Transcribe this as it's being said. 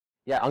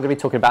Yeah, I'm going to be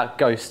talking about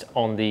Ghost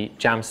on the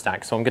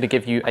JAMstack. So I'm going to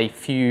give you a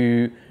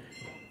few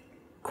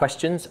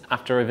questions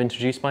after I've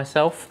introduced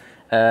myself.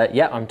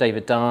 Yeah, I'm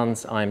David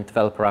Darnes. I'm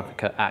developer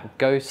advocate at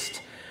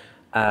Ghost.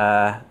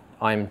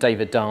 I'm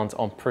David Darnes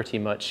on pretty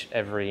much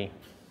every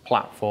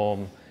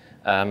platform.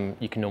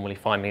 You can normally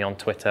find me on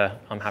Twitter.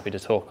 I'm happy to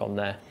talk on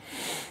there,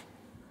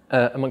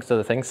 amongst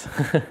other things.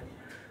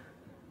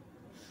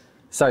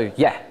 So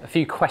yeah, a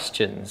few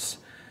questions.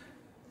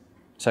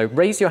 So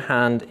raise your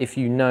hand if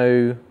you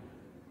know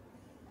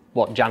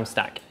what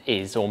JAMstack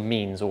is or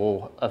means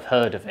or have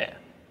heard of it.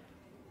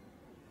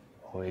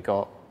 Oh, we've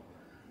got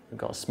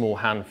a small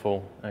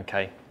handful.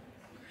 Okay.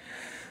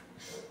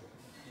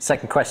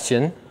 Second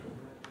question.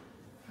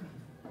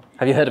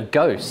 Have you heard of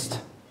Ghost?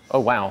 Oh,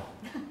 wow.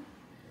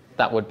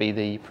 That would be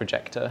the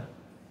projector.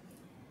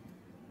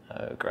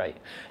 Oh, great.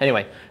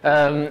 Anyway. 2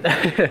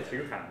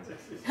 hands.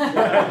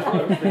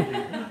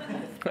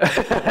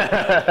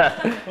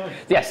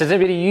 Yes, has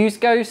anybody used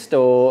Ghost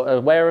or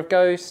aware of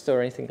Ghost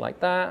or anything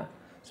like that?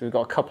 So we've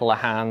got a couple of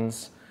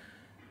hands.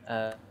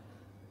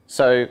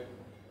 So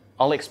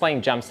I'll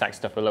explain JAMstack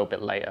stuff a little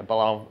bit later, but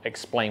I'll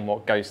explain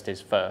what Ghost is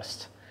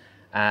first.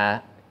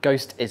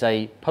 Ghost is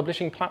a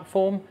publishing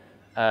platform.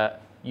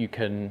 You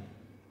can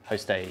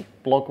host a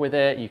blog with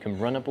it. You can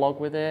run a blog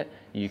with it.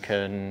 You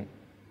can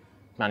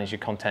manage your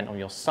content on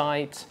your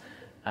site.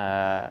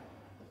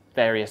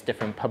 Various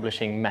different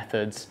publishing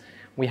methods.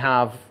 We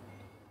have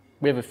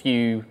a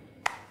few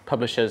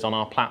publishers on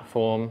our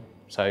platform.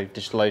 So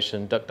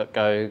DigitalOcean,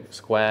 DuckDuckGo,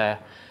 Square,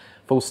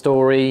 Full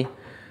Story,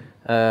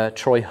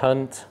 Troy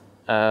Hunt,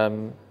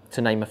 to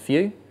name a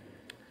few.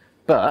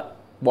 But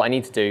what I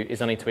need to do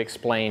is I need to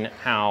explain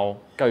how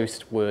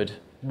Ghost would,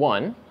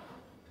 1,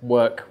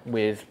 work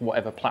with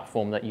whatever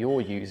platform that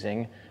you're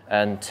using,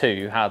 and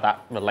 2, how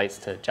that relates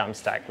to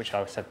JAMstack, which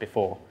I said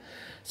before.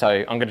 So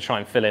I'm going to try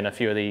and fill in a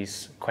few of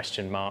these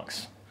question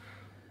marks.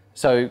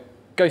 So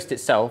Ghost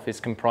itself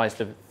is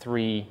comprised of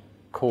 3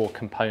 core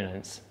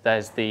components.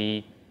 There's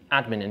the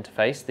admin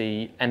interface,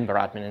 the Ember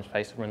admin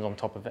interface that runs on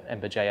top of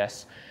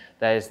Ember.js.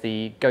 There's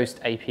the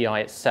Ghost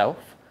API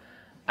itself,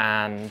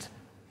 and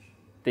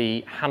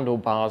the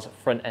handlebars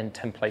front-end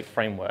template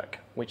framework,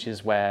 which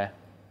is where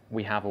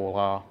we have all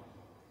our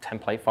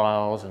template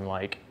files and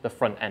like the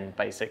front end,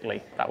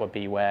 basically. That would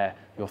be where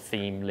your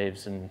theme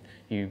lives and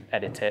you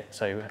edit it,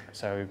 so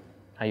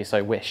how you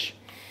so wish.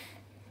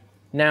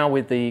 Now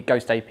with the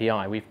Ghost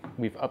API,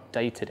 we've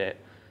updated it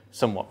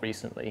somewhat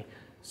recently.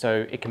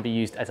 So it can be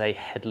used as a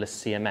headless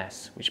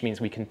CMS, which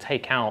means we can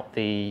take out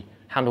the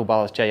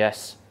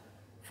handlebars.js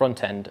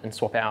front end and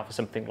swap it out for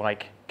something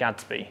like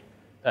Gatsby.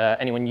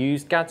 Anyone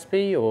used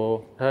Gatsby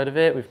or heard of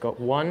it? We've got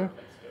one.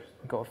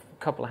 We've got a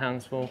couple of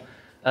hands full.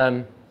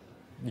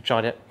 You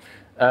tried it.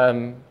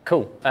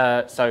 Cool.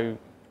 So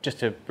just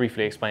to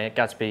briefly explain it,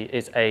 Gatsby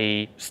is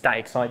a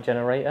static site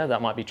generator.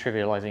 That might be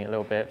trivializing it a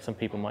little bit. Some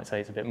people might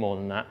say it's a bit more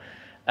than that.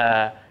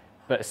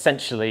 But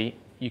essentially,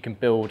 you can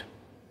build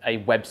a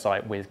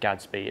website with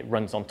Gatsby. It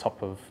runs on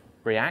top of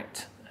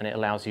React, and it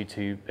allows you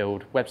to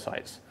build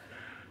websites.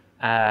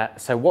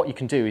 So what you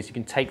can do is you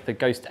can take the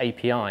Ghost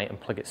API and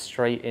plug it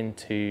straight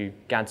into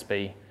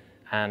Gatsby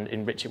and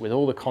enrich it with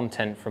all the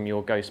content from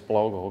your Ghost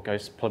blog or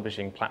Ghost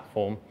publishing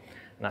platform.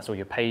 And that's all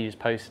your pages,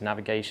 posts,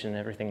 navigation,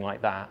 everything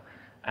like that,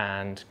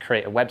 and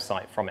create a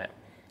website from it.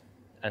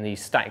 And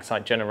these static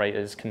site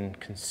generators can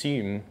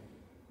consume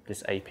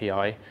this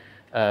API.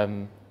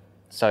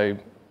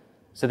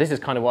 So this is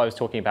kind of what I was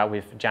talking about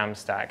with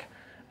JAMstack.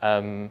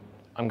 I'm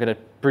going to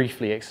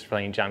briefly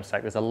explain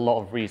JAMstack. There's a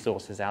lot of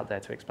resources out there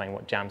to explain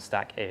what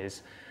JAMstack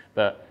is.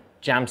 But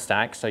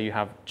JAMstack, so you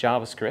have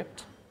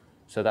JavaScript.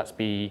 So that's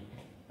be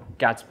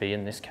Gatsby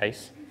in this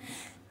case.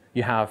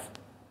 You have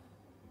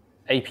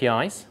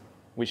APIs,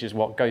 which is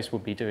what Ghost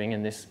would be doing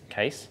in this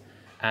case.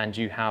 And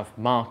you have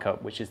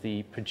markup, which is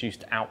the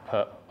produced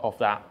output of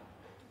that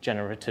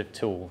generative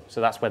tool.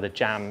 So that's where the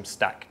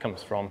JAMstack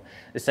comes from.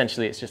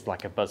 Essentially, it's just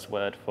like a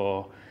buzzword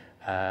for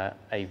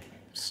a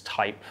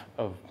type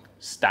of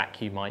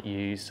stack you might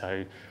use.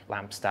 So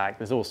LAMP stack,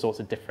 there's all sorts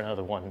of different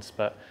other ones.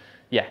 But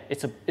yeah,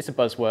 it's a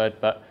buzzword,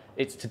 but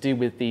it's to do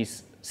with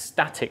these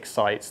static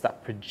sites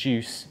that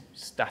produce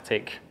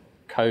static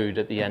code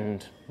at the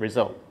end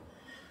result.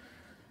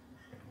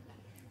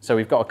 So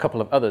we've got a couple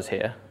of others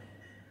here.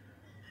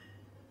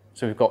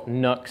 So we've got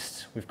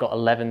Nuxt, we've got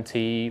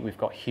Eleventy, we've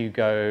got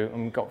Hugo,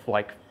 and we've got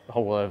like a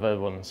whole lot of other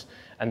ones.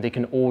 And they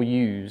can all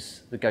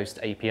use the Ghost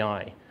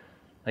API.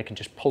 They can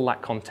just pull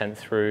that content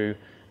through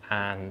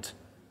and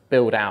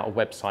build out a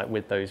website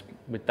with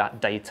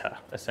that data,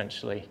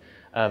 essentially.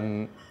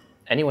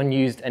 Anyone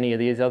used any of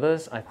these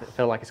others? I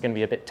feel like it's going to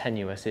be a bit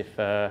tenuous if...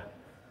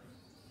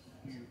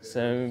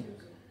 So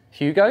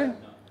Hugo?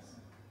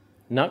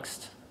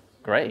 Nuxt?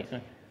 Great.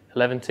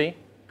 Eleventy?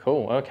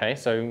 Cool, okay,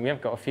 so we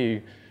have got a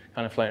few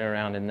kind of floating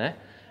around in there.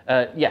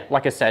 Yeah,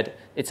 like I said,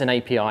 it's an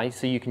API,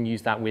 so you can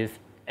use that with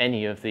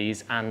any of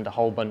these and a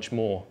whole bunch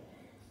more.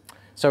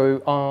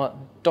 So our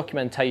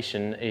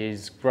documentation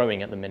is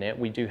growing at the minute.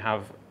 We do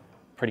have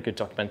pretty good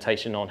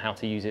documentation on how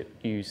to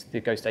use the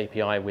Ghost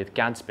API with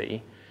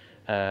Gatsby.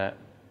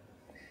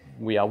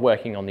 we are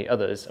working on the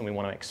others and we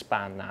want to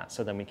expand that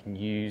so then we can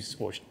use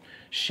or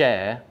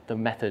share the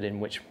method in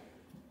which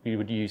we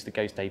would use the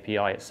Ghost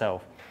API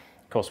itself.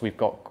 Of course, we've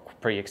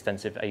got pretty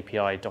extensive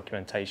API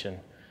documentation.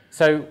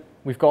 So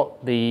we've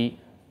got the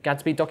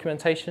Gatsby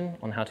documentation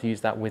on how to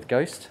use that with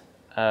Ghost.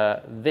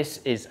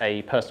 This is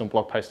a personal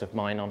blog post of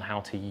mine on how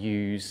to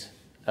use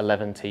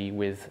 11t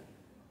with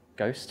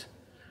Ghost.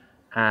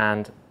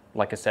 And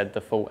like I said,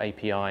 the full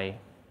API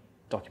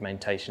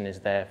documentation is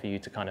there for you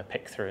to kind of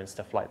pick through and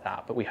stuff like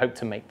that. But we hope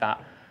to make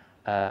that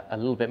a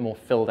little bit more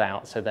filled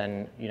out so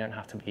then you don't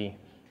have to be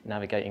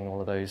navigating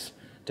all of those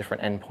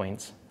different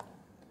endpoints.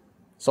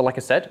 So like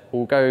I said,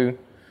 we've kind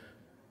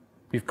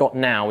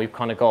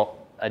of got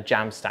a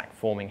JAMstack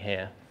forming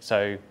here.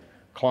 So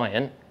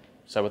client,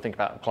 so we'll think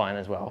about a client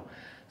as well.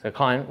 So a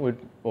client would,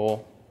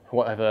 or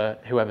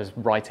whoever's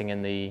writing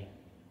in the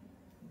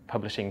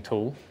publishing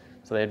tool,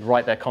 so they'd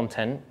write their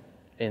content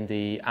in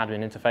the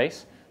admin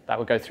interface. That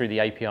would go through the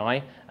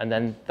API, and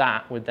then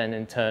that would then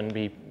in turn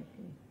be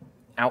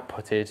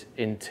outputted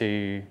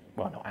into,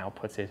 well, not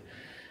outputted,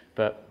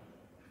 but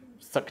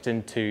sucked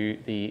into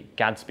the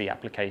Gatsby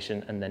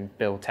application and then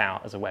built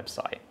out as a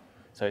website.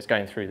 So it's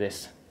going through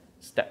this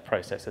step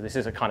process. So this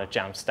is a kind of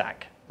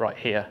JAMstack right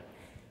here.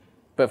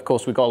 But of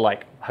course, we've got to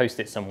like host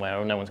it somewhere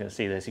or no one's going to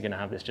see this. You're going to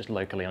have this just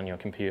locally on your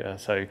computer.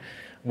 So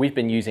we've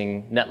been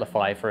using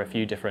Netlify for a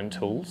few different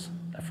tools,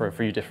 for a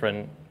few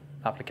different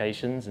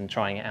applications and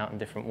trying it out in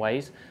different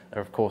ways. There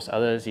are of course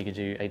others. You could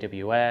do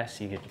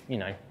AWS. You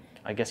could,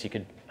 I guess you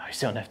could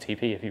host it on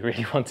FTP if you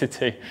really wanted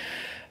to.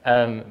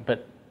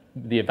 But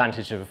the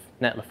advantage of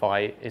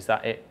Netlify is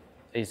that it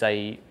is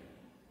it's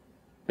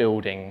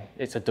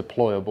a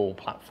deployable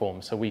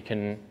platform. So we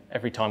can,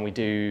 every time we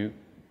do,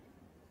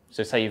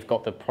 so say you've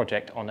got the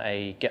project on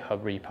a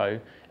GitHub repo,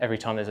 every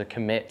time there's a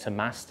commit to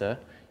master,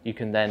 you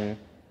can then,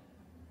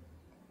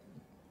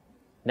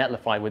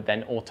 Netlify would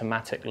then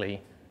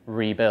automatically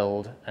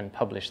rebuild and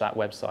publish that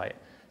website.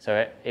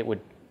 So it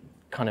would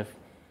kind of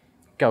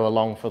go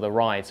along for the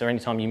ride. So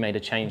anytime you made a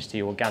change to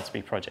your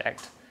Gatsby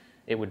project,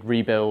 it would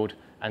rebuild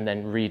and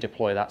then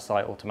redeploy that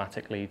site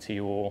automatically to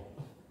your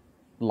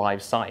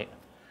live site.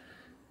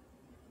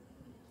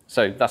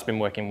 So that's been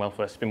working well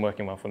for us. It's been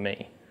working well for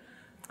me.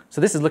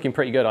 So this is looking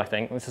pretty good, I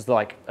think. This is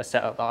like a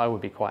setup that I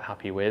would be quite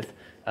happy with.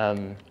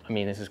 I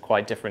mean, this is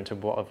quite different to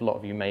what a lot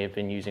of you may have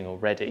been using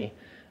already.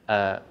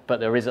 But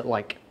there is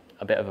like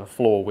a bit of a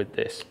flaw with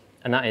this.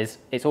 And that is,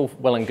 it's all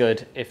well and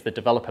good if the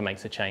developer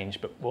makes a change,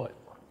 but what,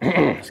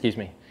 excuse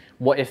me,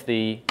 what if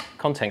the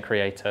content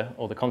creator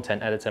or the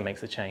content editor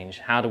makes a change?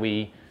 How do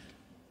we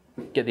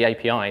get the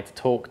API to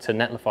talk to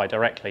Netlify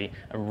directly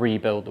and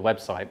rebuild the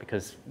website,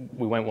 because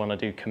we won't want to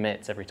do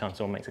commits every time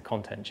someone makes a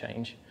content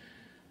change.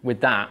 With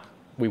that,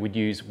 we would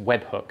use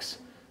webhooks.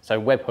 So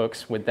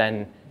webhooks would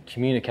then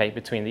communicate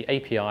between the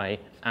API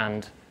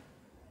and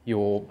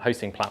your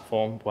hosting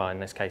platform, well, in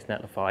this case,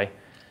 Netlify,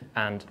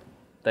 and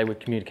they would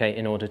communicate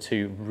in order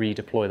to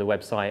redeploy the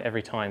website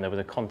every time there was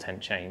a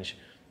content change.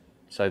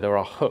 So there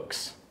are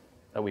hooks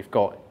that we've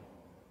got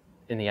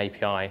in the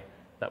API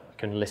that we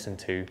can listen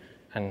to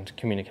and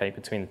communicate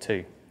between the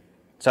two.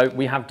 So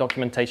we have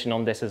documentation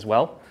on this as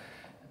well.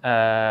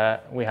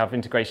 We have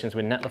integrations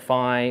with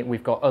Netlify.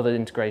 We've got other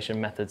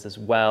integration methods as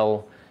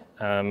well.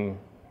 I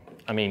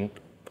mean,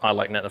 I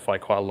like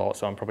Netlify quite a lot,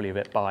 so I'm probably a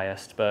bit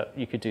biased, but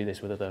you could do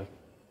this with other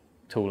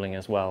tooling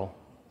as well.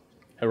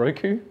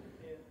 Heroku?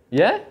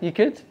 Yeah, you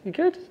could.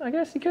 I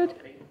guess you could.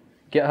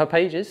 GitHub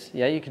Pages,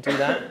 yeah, you could do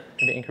that.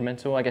 A bit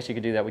incremental. I guess you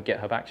could do that with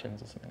GitHub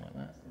Actions or something like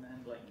that.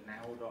 Like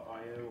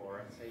now.io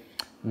or sh?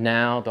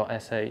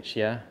 Now.sh,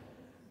 yeah.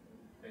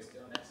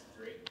 Basically on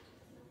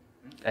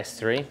S3.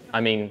 S3.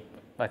 I mean,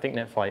 I think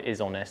Netlify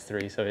is on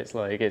S3, so it's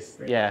like,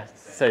 yeah,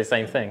 so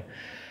same thing.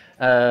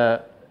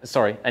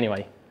 Sorry,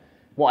 anyway,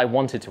 what I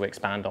wanted to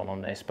expand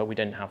on this, but we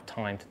didn't have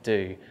time to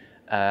do,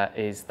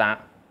 is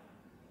that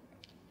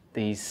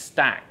these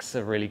stacks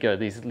are really good.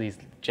 These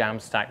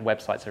JAMstack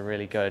websites are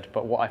really good,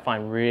 but what I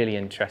find really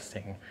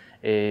interesting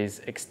is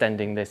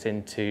extending this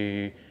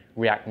into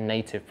React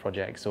Native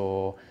projects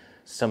or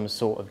some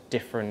sort of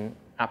different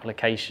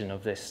application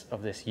of this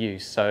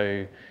use.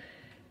 So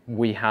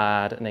we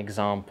had an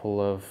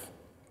example of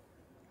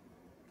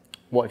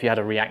what if you had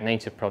a React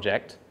Native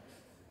project,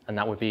 and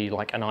that would be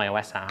like an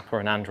iOS app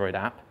or an Android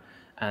app,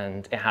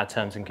 and it had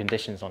terms and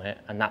conditions on it,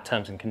 and that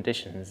terms and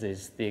conditions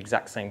is the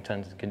exact same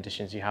terms and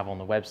conditions you have on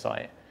the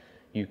website.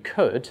 You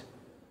could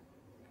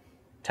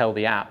tell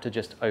the app to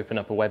just open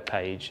up a web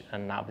page,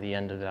 and that would be the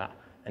end of that,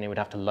 and it would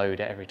have to load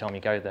it every time you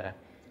go there.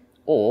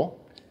 Or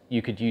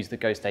you could use the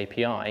Ghost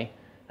API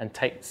and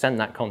send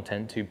that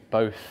content to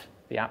both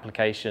the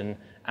application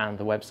and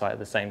the website at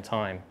the same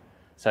time.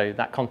 So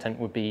that content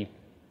would be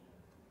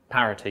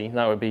parity,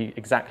 that would be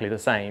exactly the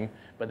same,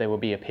 but they will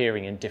be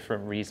appearing in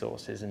different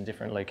resources in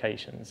different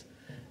locations.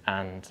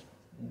 And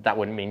that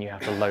wouldn't mean you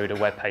have to load a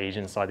web page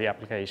inside the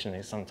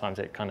application. Sometimes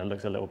it kind of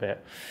looks a little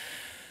bit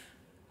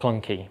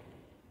clunky.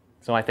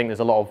 So I think there's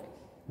a lot of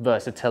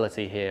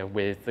versatility here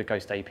with the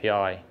Ghost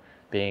API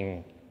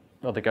being,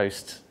 or the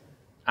Ghost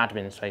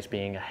admin space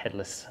being a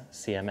headless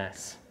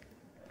CMS.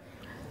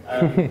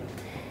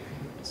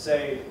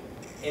 So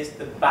is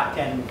the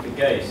backend for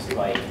Ghost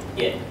like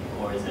it,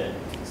 or is it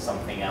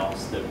something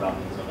else that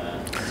runs on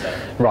a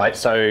server? Right,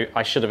 so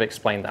I should have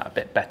explained that a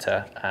bit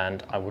better,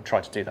 and I will try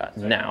to do that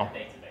now.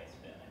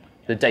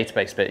 The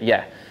database bit,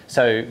 yeah.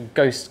 So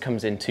Ghost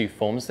comes in two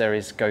forms. There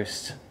is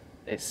Ghost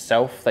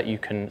itself that you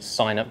can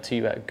sign up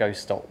to at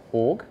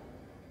ghost.org.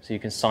 So you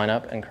can sign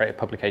up and create a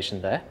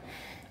publication there.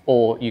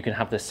 Or you can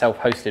have the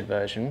self-hosted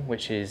version,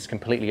 which is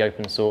completely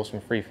open source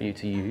and free for you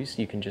to use.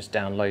 You can just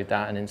download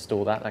that and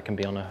install that. That can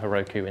be on a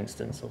Heroku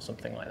instance or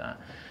something like that.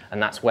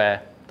 And that's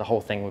where the whole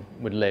thing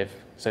would live.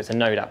 So it's a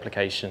Node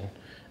application,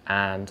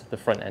 and the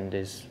front end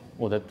is,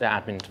 well, the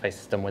admin interface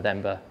is done with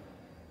Ember.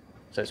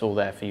 So it's all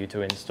there for you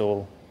to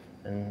install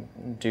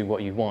and do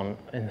what you want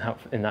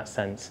in that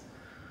sense.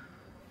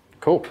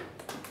 Cool.